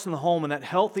starts in the home, and that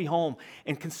healthy home.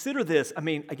 And consider this. I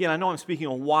mean, again, I know I'm speaking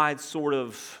on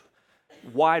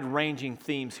wide-ranging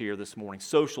themes here this morning,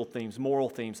 social themes, moral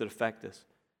themes that affect us.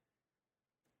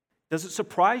 Does it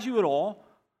surprise you at all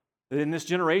that in this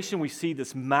generation we see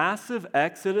this massive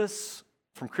exodus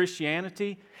from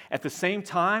Christianity? At the same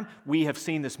time, we have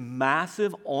seen this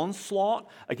massive onslaught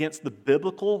against the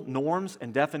biblical norms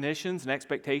and definitions and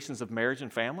expectations of marriage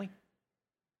and family?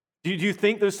 Do you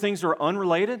think those things are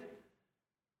unrelated?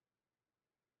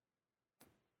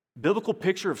 Biblical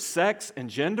picture of sex and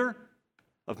gender,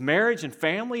 of marriage and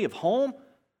family, of home.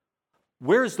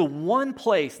 Where is the one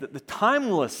place that the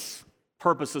timeless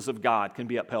purposes of God can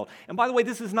be upheld? And by the way,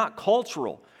 this is not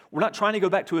cultural. We're not trying to go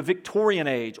back to a Victorian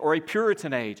age or a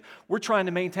Puritan age. We're trying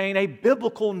to maintain a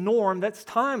biblical norm that's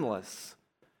timeless.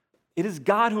 It is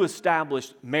God who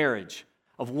established marriage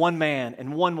of one man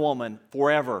and one woman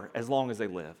forever, as long as they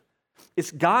live.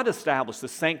 It's God established the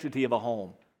sanctity of a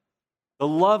home, the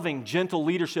loving, gentle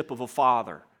leadership of a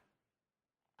father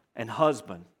and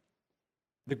husband,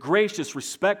 the gracious,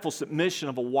 respectful submission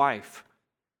of a wife,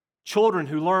 children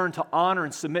who learn to honor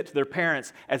and submit to their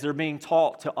parents as they're being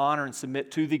taught to honor and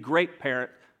submit to the great parent,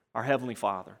 our Heavenly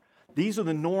Father. These are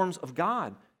the norms of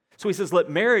God. So he says, let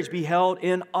marriage be held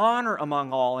in honor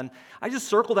among all. And I just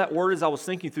circled that word as I was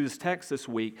thinking through this text this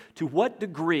week. To what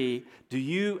degree do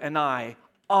you and I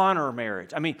honor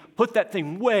marriage? I mean, put that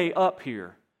thing way up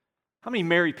here. How many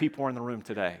married people are in the room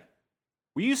today?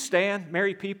 Will you stand,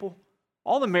 married people?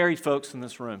 All the married folks in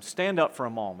this room, stand up for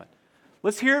a moment.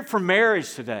 Let's hear it for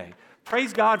marriage today.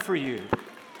 Praise God for you.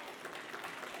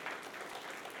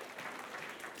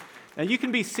 Now, you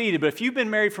can be seated, but if you've been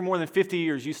married for more than 50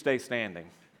 years, you stay standing.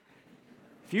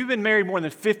 If you've been married more than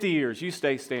 50 years, you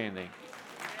stay standing.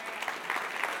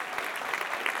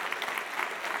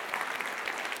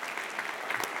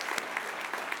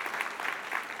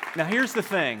 Now, here's the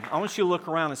thing. I want you to look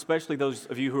around, especially those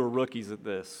of you who are rookies at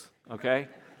this, okay?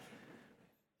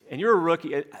 And you're a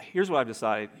rookie. Here's what I've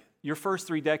decided. Your first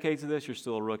 3 decades of this, you're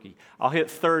still a rookie. I'll hit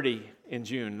 30 in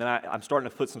June. Then I'm starting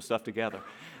to put some stuff together.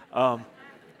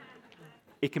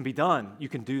 It can be done. You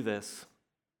can do this.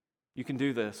 You can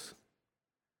do this.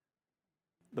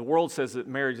 The world says that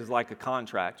marriage is like a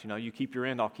contract. You know, you keep your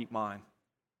end, I'll keep mine.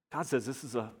 God says this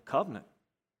is a covenant.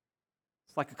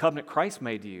 It's like a covenant Christ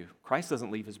made to you. Christ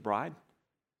doesn't leave his bride.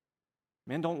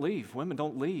 Men don't leave. Women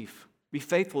don't leave. Be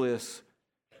faithful to this.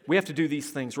 We have to do these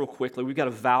things real quickly. We've got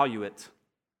to value it.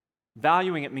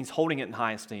 Valuing it means holding it in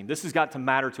high esteem. This has got to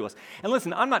matter to us. And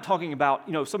listen, I'm not talking about,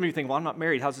 some of you think, well, I'm not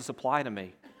married. How does this apply to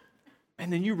me?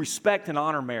 And then you respect and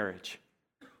honor marriage.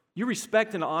 You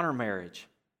respect and honor marriage.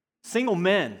 Single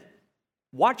men,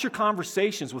 watch your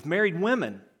conversations with married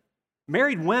women.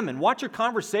 Married women, watch your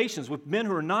conversations with men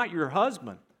who are not your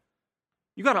husband.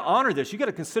 You got to honor this. You got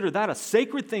to consider that a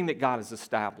sacred thing that God has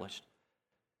established.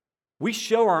 We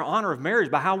show our honor of marriage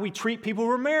by how we treat people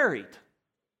who are married.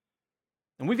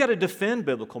 And we've got to defend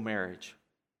biblical marriage.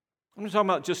 I'm not talking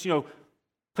about just,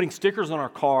 putting stickers on our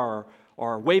car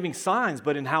or waving signs,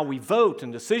 but in how we vote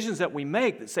and decisions that we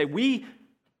make that say we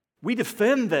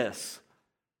defend this.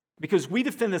 Because we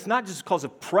defend this not just because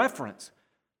of preference,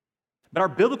 but our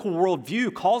biblical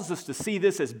worldview calls us to see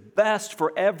this as best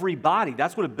for everybody.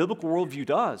 That's what a biblical worldview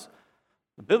does.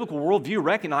 The biblical worldview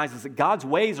recognizes that God's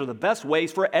ways are the best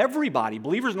ways for everybody,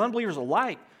 believers and unbelievers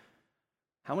alike.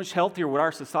 How much healthier would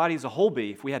our society as a whole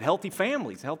be if we had healthy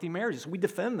families, healthy marriages? We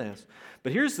defend this.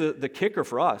 But here's the kicker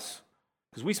for us,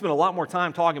 because we spend a lot more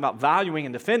time talking about valuing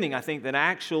and defending, I think, than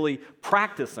actually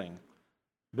practicing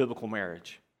biblical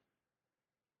marriage.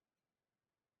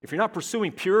 If you're not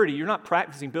pursuing purity, you're not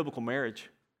practicing biblical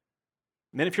marriage.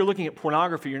 Men, if you're looking at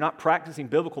pornography, you're not practicing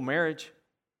biblical marriage.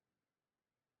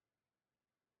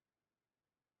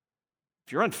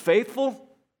 If you're unfaithful,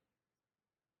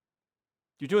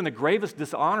 you're doing the gravest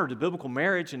dishonor to biblical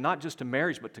marriage, and not just to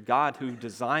marriage, but to God who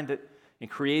designed it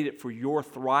and created it for your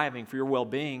thriving, for your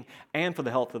well-being, and for the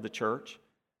health of the church.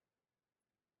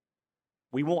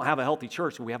 We won't have a healthy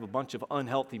church if we have a bunch of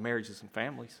unhealthy marriages and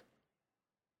families.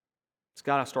 It's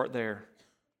got to start there.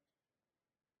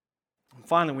 And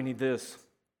finally, we need this.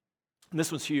 And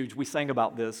this one's huge. We sang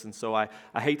about this, and so I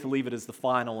hate to leave it as the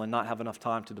final and not have enough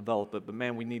time to develop it, but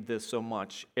man, we need this so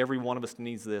much. Every one of us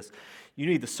needs this. You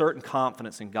need the certain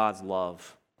confidence in God's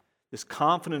love, this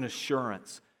confident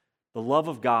assurance The love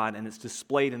of God, and it's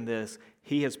displayed in this.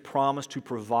 He has promised to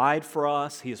provide for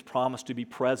us. He has promised to be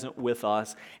present with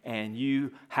us, and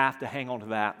you have to hang on to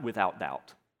that without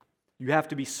doubt. You have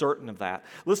to be certain of that.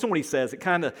 Listen to what he says. It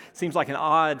kind of seems like an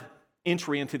odd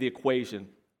entry into the equation.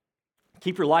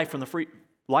 Keep your life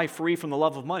free from the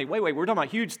love of money. Wait, we're talking about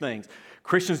huge things.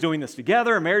 Christians doing this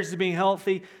together, marriages being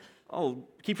healthy. Oh,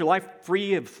 keep your life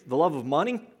free of the love of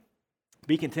money.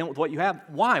 Be content with what you have.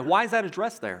 Why? Why is that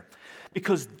addressed there?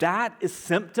 Because that is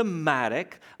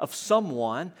symptomatic of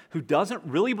someone who doesn't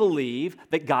really believe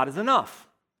that God is enough,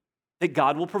 that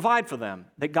God will provide for them,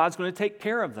 that God's going to take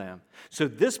care of them. So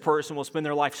this person will spend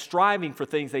their life striving for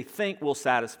things they think will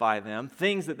satisfy them,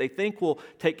 things that they think will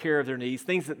take care of their needs,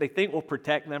 things that they think will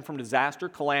protect them from disaster,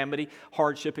 calamity,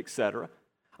 hardship, etc.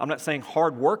 I'm not saying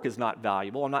hard work is not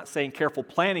valuable. I'm not saying careful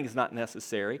planning is not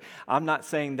necessary. I'm not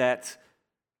saying that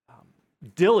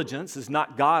diligence is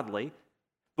not godly.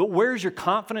 But where's your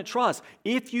confident trust?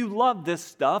 If you love this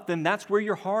stuff, then that's where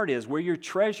your heart is. Where your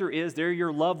treasure is, there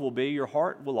your love will be, your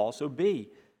heart will also be.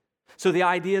 So the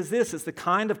idea is this: it's the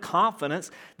kind of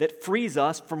confidence that frees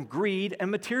us from greed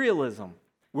and materialism.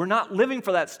 We're not living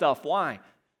for that stuff. Why?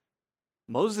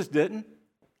 Moses didn't.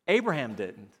 Abraham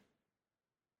didn't.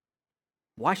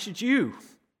 Why should you?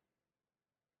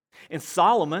 And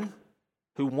Solomon,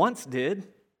 who once did,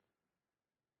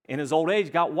 in his old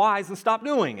age got wise and stopped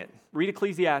doing it. Read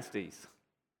Ecclesiastes.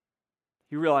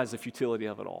 You realize the futility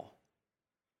of it all.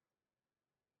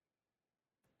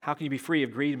 How can you be free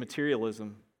of greed and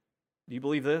materialism? Do you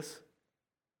believe this?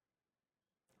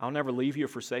 I'll never leave you or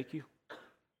forsake you.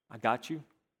 I got you.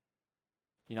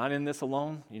 You're not in this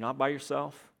alone. You're not by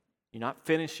yourself. You're not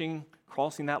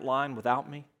crossing that line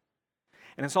without me.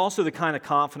 And it's also the kind of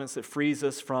confidence that frees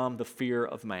us from the fear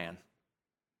of man.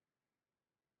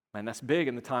 Man, that's big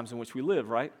in the times in which we live,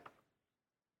 right?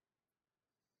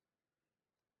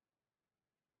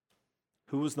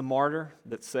 Who was the martyr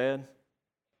that said,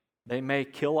 "They may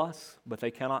kill us, but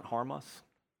they cannot harm us"?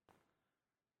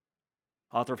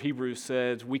 Author of Hebrews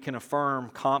says, "We can affirm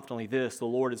confidently this: the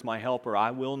Lord is my helper.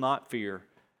 I will not fear.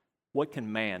 What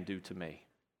can man do to me?"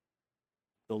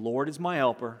 The Lord is my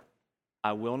helper.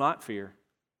 I will not fear.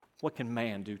 What can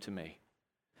man do to me?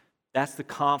 That's the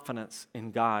confidence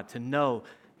in God, to know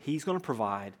He's going to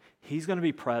provide. He's going to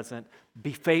be present.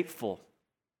 Be faithful.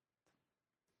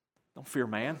 Don't fear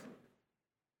man.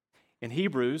 In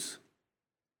Hebrews,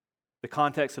 the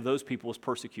context of those people was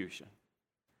persecution.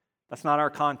 That's not our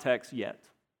context yet.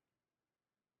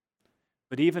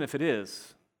 But even if it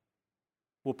is,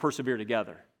 we'll persevere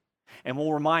together. And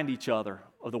we'll remind each other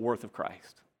of the worth of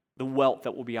Christ, the wealth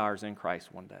that will be ours in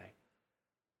Christ one day.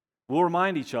 We'll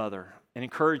remind each other and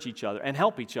encourage each other and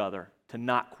help each other to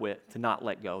not quit, to not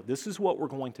let go. This is what we're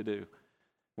going to do.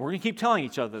 We're going to keep telling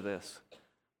each other this.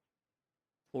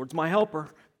 Lord's my helper.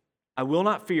 I will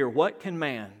not fear. What can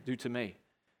man do to me?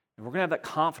 And we're going to have that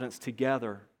confidence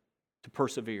together to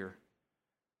persevere.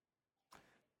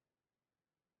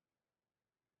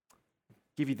 I'll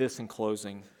give you this in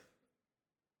closing.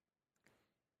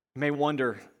 You may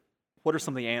wonder, what are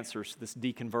some of the answers to this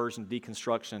deconversion,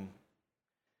 deconstruction,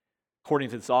 according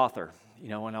to this author? You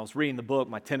know, when I was reading the book,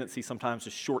 my tendency sometimes to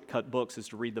shortcut books is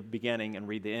to read the beginning and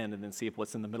read the end and then see if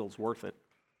what's in the middle is worth it.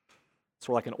 It's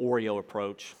sort of like an Oreo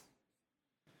approach.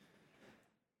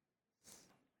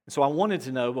 And so I wanted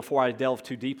to know, before I delve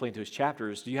too deeply into his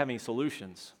chapters, do you have any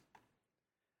solutions?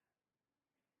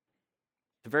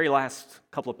 The very last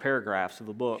couple of paragraphs of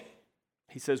the book,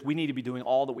 he says we need to be doing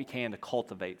all that we can to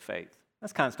cultivate faith.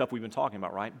 That's the kind of stuff we've been talking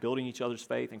about, right? Building each other's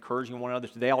faith, encouraging one another.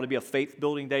 Today ought to be a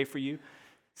faith-building day for you.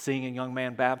 Seeing a young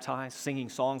man baptized, singing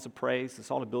songs of praise.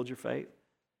 It's all to build your faith.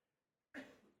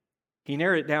 He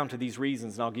narrowed it down to these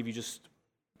reasons, and I'll give you just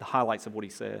the highlights of what he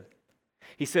said.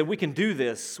 He said we can do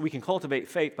this, we can cultivate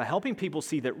faith by helping people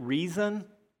see that reason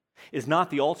is not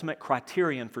the ultimate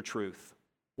criterion for truth.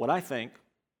 What I think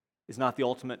is not the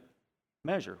ultimate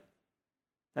measure.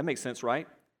 That makes sense, right?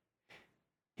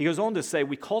 He goes on to say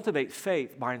we cultivate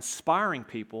faith by inspiring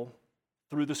people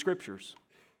through the Scriptures.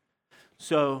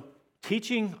 So,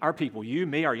 teaching our people, you,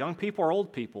 me, our young people, our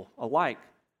old people alike,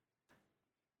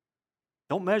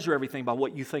 don't measure everything by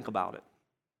what you think about it,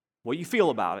 what you feel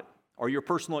about it, or your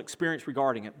personal experience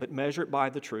regarding it, but measure it by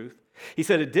the truth. He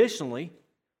said, additionally,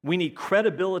 we need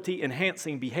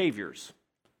credibility-enhancing behaviors.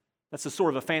 That's a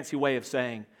sort of a fancy way of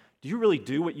saying, do you really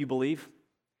do what you believe?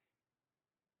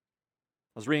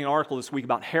 I was reading an article this week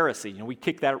about heresy. You know, we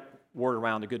kick that word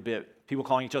around a good bit. People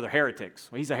calling each other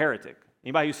heretics. Well, he's a heretic.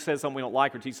 Anybody who says something we don't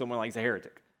like or teaches someone like he's a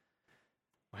heretic.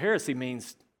 Well, heresy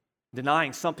means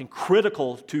denying something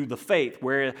critical to the faith,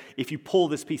 where if you pull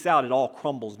this piece out, it all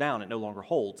crumbles down. It no longer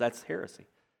holds. That's heresy.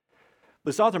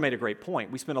 This author made a great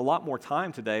point. We spend a lot more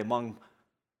time today among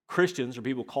Christians, or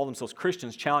people who call themselves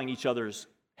Christians, challenging each other's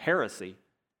heresy.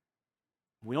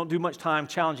 We don't do much time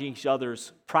challenging each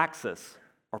other's praxis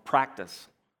or practice.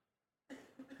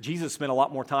 Jesus spent a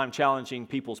lot more time challenging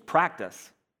people's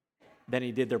practice than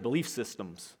he did their belief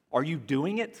systems. Are you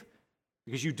doing it?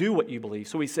 Because you do what you believe.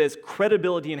 So he says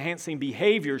credibility-enhancing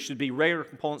behavior should be regular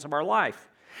components of our life.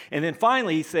 And then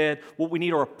finally, he said what we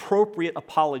need are appropriate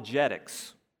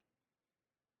apologetics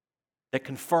that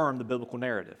confirm the biblical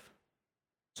narrative.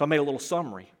 So I made a little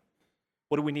summary.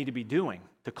 What do we need to be doing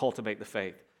to cultivate the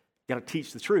faith? You've got to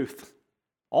teach the truth,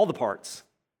 all the parts,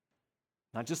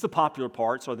 not just the popular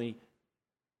parts or the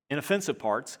inoffensive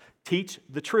parts. Teach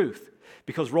the truth.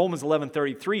 Because Romans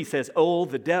 11:33 says, "Oh,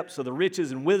 the depths of the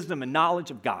riches and wisdom and knowledge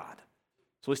of God."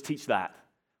 So let's teach that.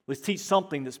 Let's teach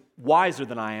something that's wiser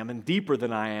than I am and deeper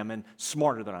than I am and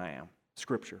smarter than I am,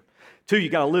 Scripture. 2, you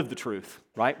got to live the truth,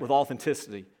 right, with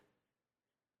authenticity.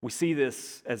 We see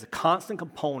this as a constant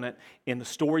component in the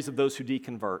stories of those who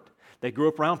deconvert. They grew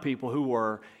up around people who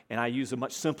were, and I use a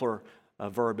much simpler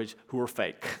verbiage, who were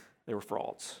fake. They were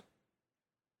frauds.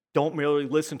 Don't merely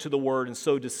listen to the word and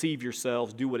so deceive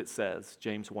yourselves. Do what it says,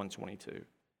 James 1:22.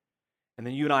 And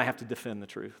then you and I have to defend the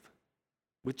truth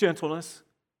with gentleness,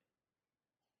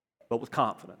 but with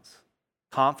confidence.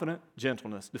 Confident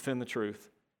gentleness, defend the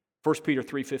truth. 1 Peter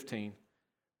 3:15.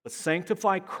 But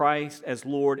sanctify Christ as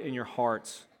Lord in your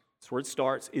hearts. That's where it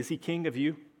starts. Is he king of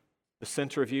you, the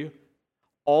center of you?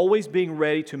 Always being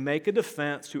ready to make a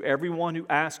defense to everyone who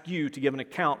asks you to give an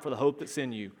account for the hope that's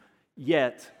in you,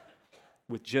 yet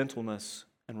with gentleness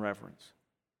and reverence.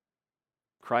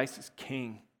 Christ is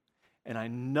king, and I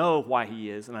know why he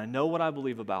is, and I know what I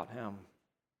believe about him.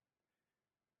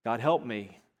 God, help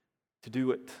me to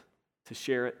do it, to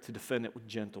share it, to defend it with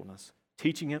gentleness,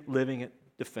 teaching it, living it,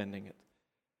 defending it.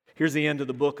 Here's the end of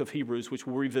the book of Hebrews, which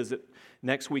we'll revisit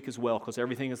next week as well, because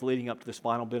everything is leading up to this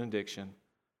final benediction.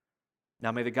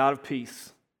 Now may the God of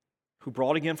peace, who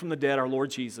brought again from the dead our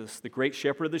Lord Jesus, the great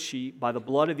shepherd of the sheep, by the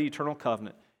blood of the eternal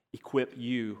covenant, equip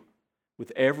you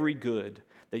with every good,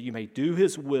 that you may do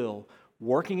his will,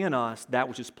 working in us that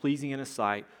which is pleasing in his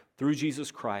sight, through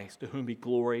Jesus Christ, to whom be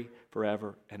glory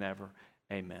forever and ever.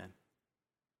 Amen.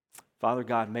 Father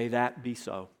God, may that be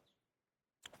so.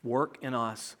 Work in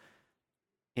us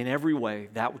in every way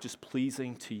that which is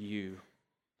pleasing to you,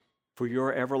 for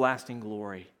your everlasting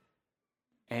glory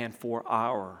and for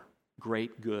our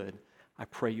great good. I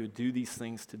pray you would do these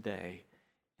things today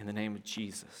in the name of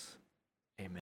Jesus. Amen.